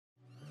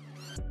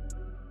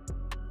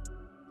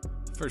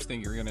First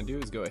thing you're going to do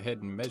is go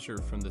ahead and measure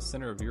from the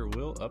center of your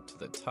wheel up to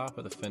the top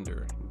of the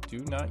fender. Do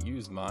not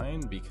use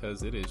mine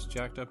because it is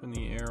jacked up in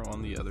the air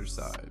on the other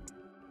side.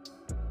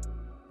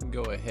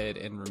 Go ahead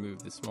and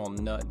remove the small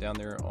nut down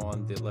there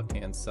on the left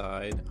hand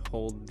side.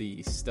 Hold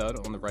the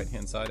stud on the right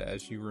hand side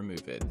as you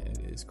remove it. It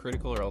is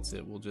critical or else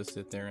it will just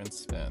sit there and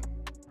spin.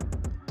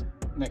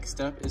 Next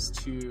step is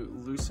to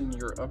loosen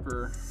your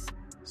upper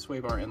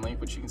sway bar end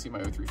link, which you can see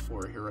my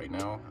 034 here right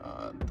now.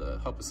 The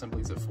hub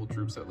assembly is at full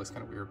droop, so it looks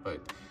kind of weird, but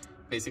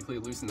basically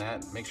loosen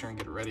that, make sure and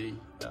get it ready.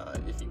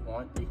 If you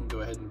want, you can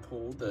go ahead and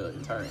pull the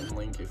entire end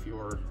link if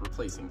you're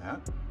replacing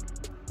that.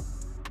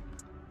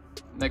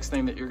 Next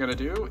thing that you're gonna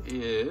do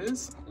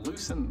is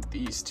loosen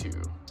these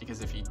two,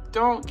 because if you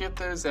don't get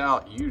those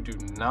out, you do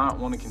not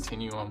want to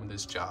continue on with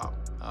this job.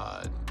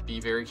 Be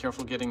very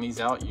careful getting these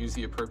out, use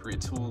the appropriate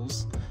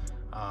tools.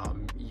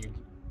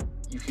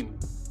 You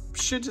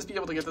should just be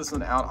able to get this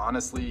one out,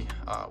 honestly,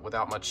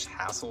 without much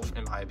hassle,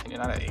 in my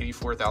opinion. I had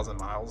 84,000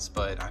 miles,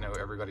 but I know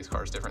everybody's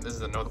car is different. This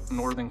is a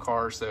northern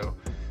car, so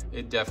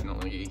it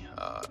definitely,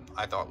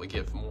 I thought, would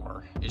give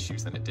more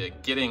issues than it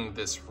did. Getting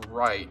this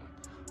right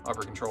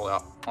upper control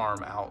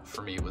arm out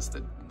for me was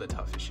the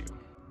tough issue.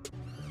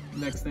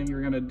 Next thing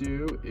you're gonna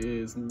do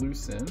is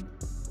loosen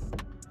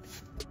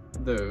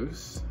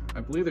those.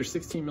 I believe they're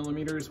 16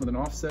 millimeters with an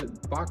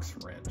offset box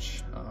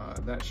wrench.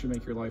 That should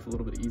make your life a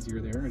little bit easier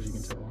there, as you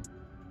can tell.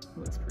 It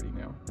looks pretty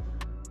now.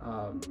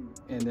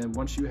 And then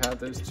once you have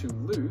those two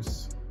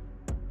loose,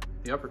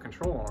 the upper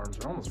control arms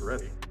are almost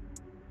ready.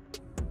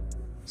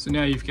 So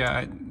now you've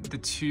got the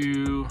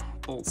two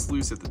bolts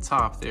loose at the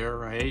top there,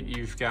 right?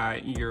 You've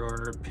got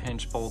your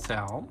pinch bolt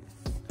out.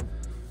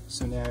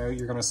 So now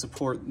you're gonna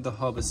support the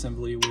hub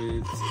assembly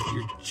with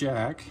your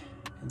jack,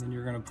 and then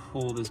you're gonna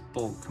pull this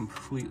bolt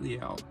completely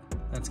out.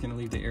 That's gonna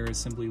leave the air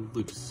assembly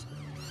loose.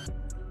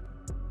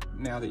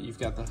 Now that you've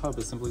got the hub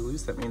assembly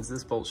loose, that means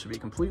this bolt should be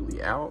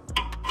completely out.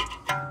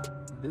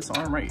 This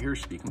arm right here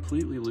should be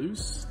completely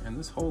loose, and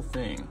this whole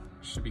thing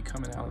should be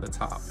coming out of the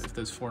top if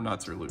those 4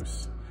 nuts are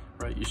loose,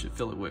 right? You should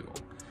feel it wiggle.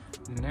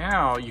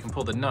 Now you can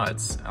pull the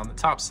nuts on the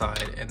top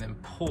side and then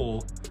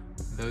pull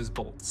those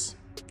bolts.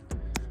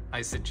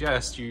 I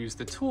suggest you use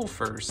the tool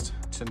first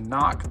to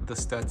knock the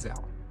studs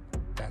out.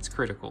 That's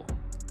critical.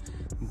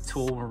 The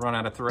tool will run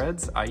out of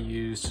threads. I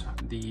used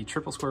the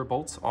triple square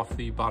bolts off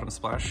the bottom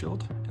splash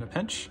shield in a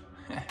pinch.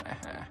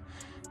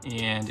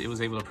 And it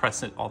was able to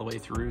press it all the way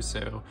through,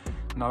 so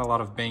not a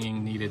lot of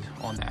banging needed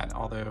on that,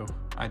 although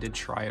I did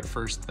try at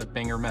first the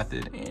banger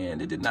method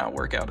and it did not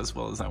work out as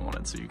well as I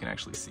wanted, so you can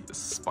actually see the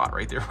spot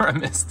right there where I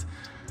missed.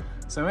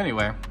 So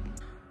anyway,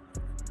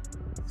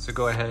 so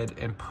go ahead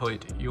and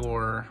put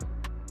your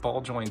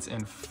ball joints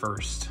in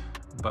first,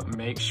 but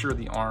make sure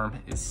the arm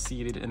is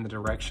seated in the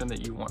direction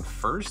that you want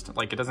first.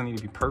 Like, it doesn't need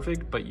to be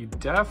perfect, but you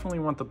definitely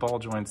want the ball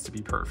joints to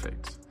be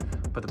perfect.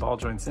 Put the ball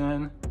joints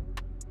in,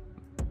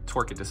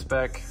 torque it to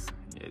spec.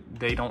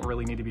 They don't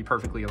really need to be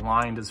perfectly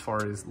aligned as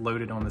far as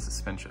loaded on the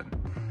suspension.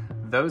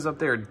 Those up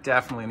there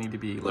definitely need to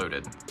be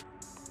loaded.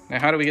 Now,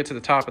 how do we get to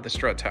the top of the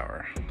strut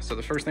tower? So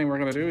the first thing we're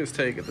gonna do is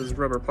take this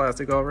rubber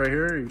plastic off right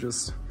here. You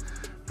just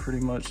pretty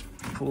much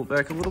pull it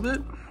back a little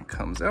bit. It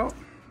comes out,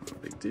 no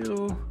big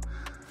deal.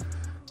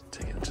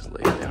 Take it, just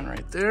lay it down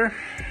right there.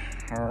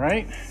 All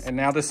right, and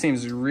now this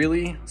seems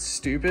really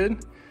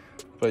stupid,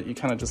 but you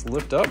kind of just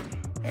lift up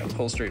and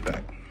pull straight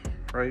back,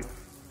 right?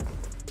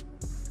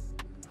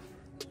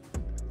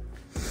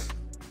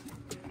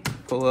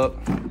 Pull up,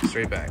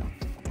 straight back.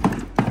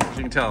 As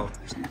you can tell,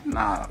 there's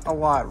not a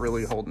lot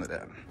really holding it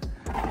in.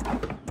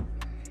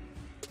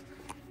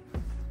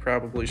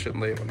 Probably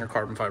shouldn't lay it on your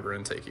carbon fiber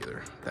intake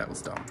either. That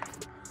was dumb.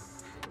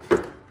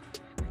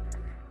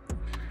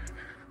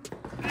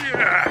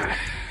 Yeah.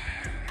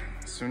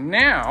 So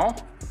now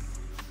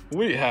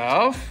we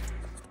have,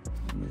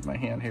 move my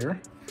hand here,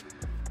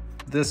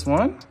 this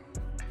one,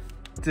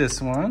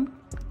 this one,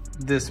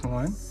 this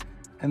one,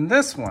 and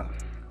this one.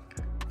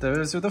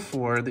 Those are the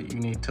 4 that you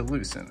need to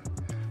loosen.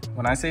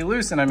 When I say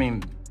loosen, I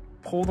mean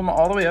pull them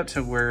all the way up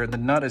to where the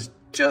nut is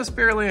just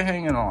barely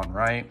hanging on,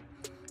 right?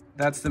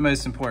 That's the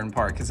most important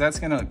part, because that's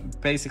gonna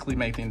basically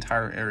make the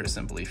entire air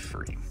assembly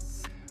free.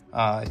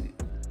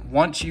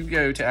 Once you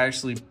go to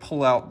actually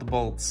pull out the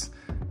bolts,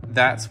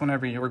 that's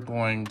whenever you're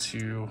going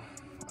to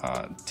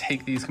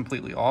take these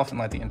completely off and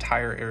let the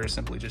entire air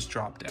assembly just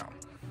drop down.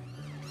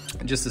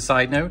 And just a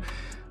side note,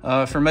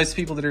 for most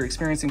people that are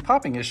experiencing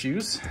popping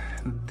issues,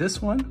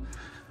 this one,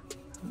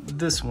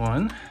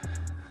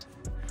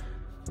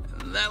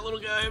 that little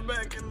guy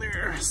back in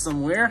there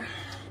somewhere,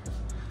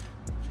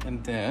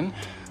 and then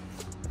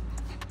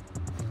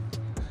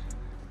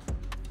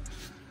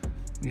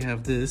we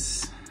have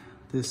this,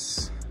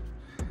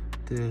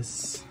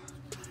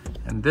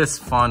 and this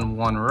fun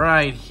one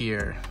right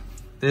here.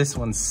 This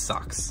one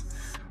sucks.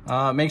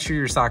 Make sure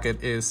your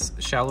socket is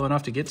shallow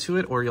enough to get to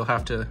it, or you'll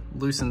have to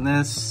loosen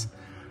this,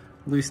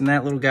 loosen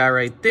that little guy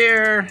right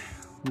there,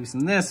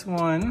 loosen this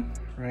one,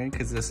 right?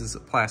 Because this is a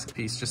plastic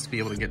piece, just to be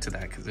able to get to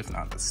that, because if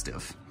not, that's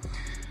stiff.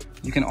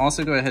 You can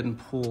also go ahead and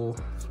pull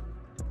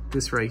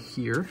this right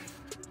here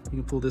You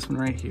can pull this one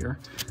right here.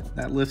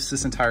 That lifts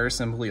this entire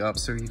assembly up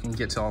so you can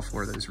get to all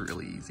four of those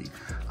really easy.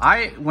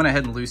 I went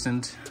ahead and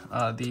loosened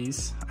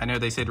these. I know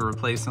they say to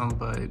replace them,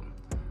 but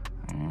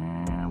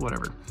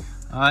whatever.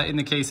 In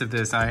the case of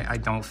this, I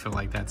don't feel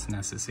like that's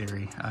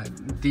necessary.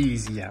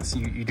 These, yes,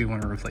 you do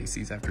want to replace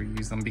these after you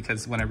use them,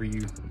 because whenever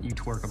you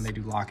torque them, they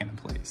do lock into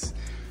place.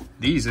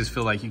 These just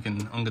feel like you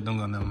can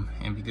unga-dung on them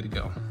and be good to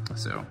go.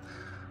 So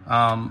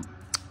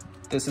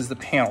this is the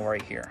panel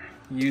right here.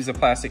 Use a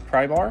plastic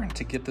pry bar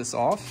to get this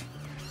off,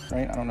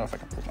 right? I don't know if I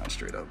can pull mine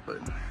straight up, but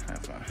have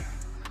fun.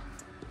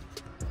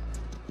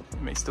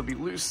 It may still be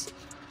loose.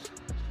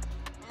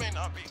 May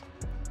not be.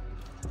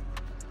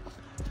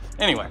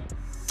 Anyway,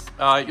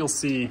 you'll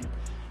see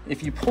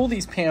if you pull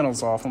these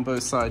panels off on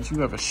both sides, you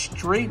have a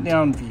straight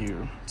down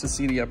view to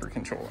see the upper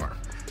control arm.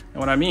 And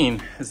what I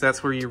mean is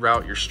that's where you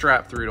route your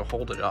strap through to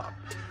hold it up.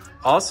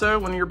 Also,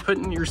 when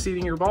you're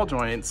seating your ball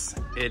joints,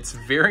 it's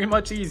very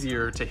much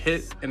easier to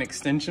hit an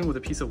extension with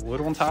a piece of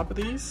wood on top of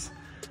these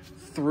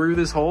through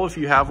this hole if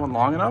you have one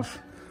long enough,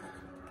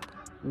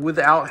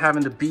 without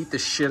having to beat the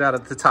shit out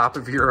of the top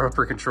of your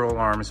upper control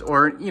arms,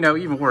 or, you know,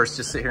 even worse,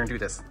 just sit here and do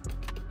this.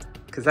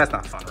 Because that's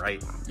not fun,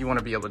 right? You want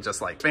to be able to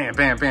just like, bam,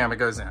 bam, bam, it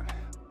goes in.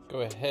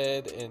 Go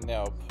ahead and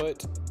now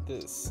put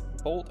this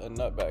bolt and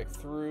nut back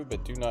through,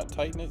 but do not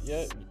tighten it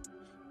yet.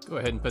 Go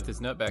ahead and put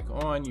this nut back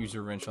on. Use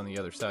your wrench on the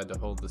other side to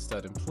hold the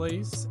stud in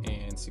place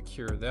and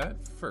secure that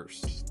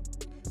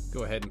first.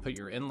 Go ahead and put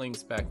your end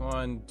links back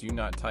on. Do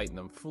not tighten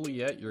them fully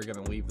yet. You're going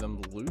to leave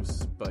them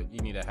loose, but you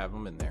need to have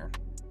them in there.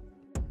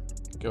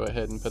 Go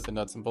ahead and put the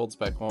nuts and bolts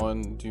back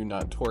on. Do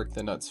not torque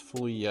the nuts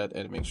fully yet,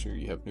 and make sure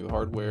you have new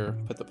hardware.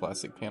 Put the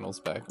plastic panels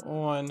back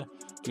on.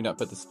 Do not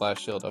put the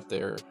splash shield up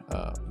there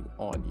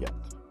on yet,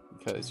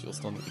 because you'll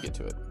still need to get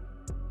to it.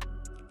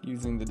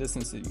 Using the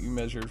distance that you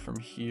measured from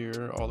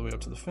here all the way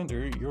up to the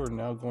fender, you're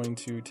now going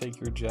to take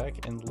your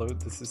jack and load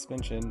the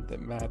suspension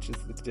that matches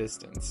the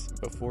distance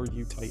before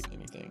you tighten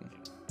anything.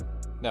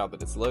 Now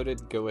that it's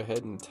loaded, go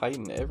ahead and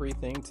tighten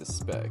everything to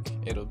spec.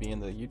 It'll be in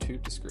the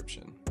YouTube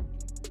description.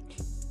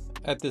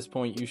 At this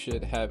point, you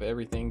should have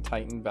everything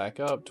tightened back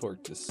up,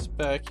 torqued to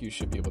spec. You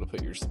should be able to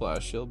put your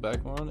splash shield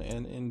back on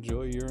and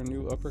enjoy your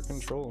new upper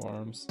control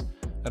arms.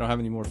 I don't have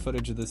any more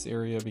footage of this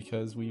area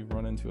because we've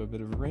run into a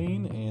bit of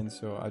rain, and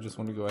so I just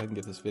want to go ahead and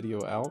get this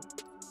video out.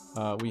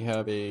 We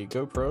have a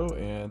GoPro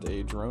and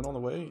a drone on the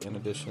way, in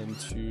addition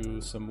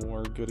to some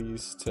more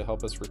goodies to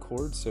help us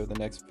record, so the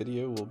next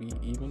video will be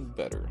even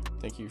better.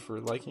 Thank you for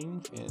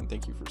liking, and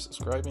thank you for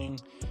subscribing.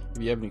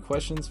 If you have any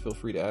questions, feel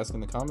free to ask in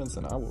the comments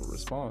and I will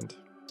respond.